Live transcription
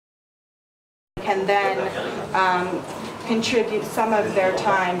can then contribute some of their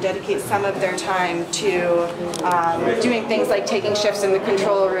time, dedicate some of their time to doing things like taking shifts in the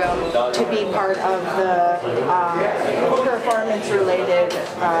control room to be part of the performance-related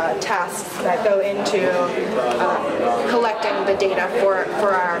tasks that go into collecting the data for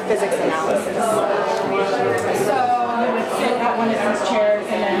our physics analysis. So I would sit at one of these chairs,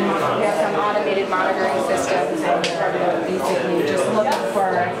 and then we have some automated monitoring systems, and we're basically just looking for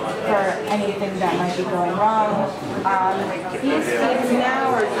anything that might be going wrong. These feeds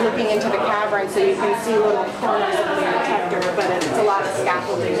now are looking into the cavern, so you can see little corners of the detector, but it's a lot of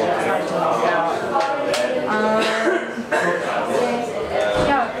scaffolding and it's hard to make out.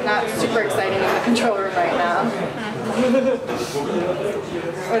 Yeah, not super exciting in the control room right now.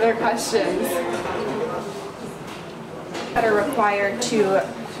 Other questions? That are required to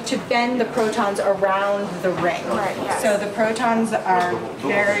bend the protons around the ring. Right, yes. So the protons are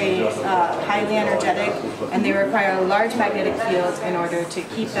very highly energetic, and they require a large magnetic field in order to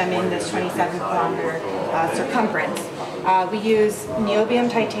keep them in this 27-kilometer circumference. We use niobium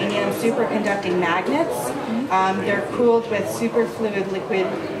titanium superconducting magnets. They're cooled with superfluid liquid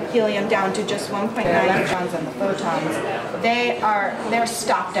helium down to just 1.9 electrons on the photons. They're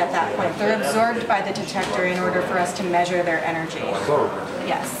stopped at that point. They're absorbed by the detector in order for us to measure their energy.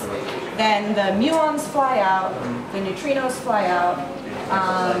 Yes. Then the muons fly out, the neutrinos fly out,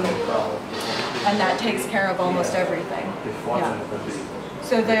 and that takes care of almost everything. Yeah.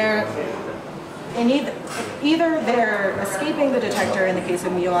 So they're either they're escaping the detector in the case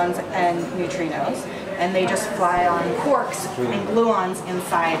of muons and neutrinos, and they just fly on quarks and gluons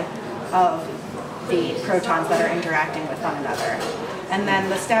inside of the protons that are interacting with one another. And then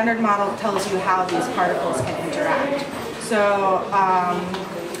the standard model tells you how these particles can interact. So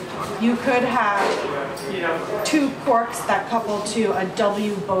you could have two quarks that couple to a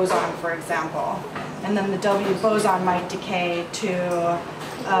W boson, for example. And then the W boson might decay to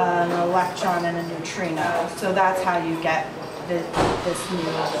an electron and a neutrino. So that's how you get the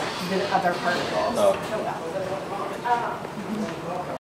other particles. Oh. Yeah.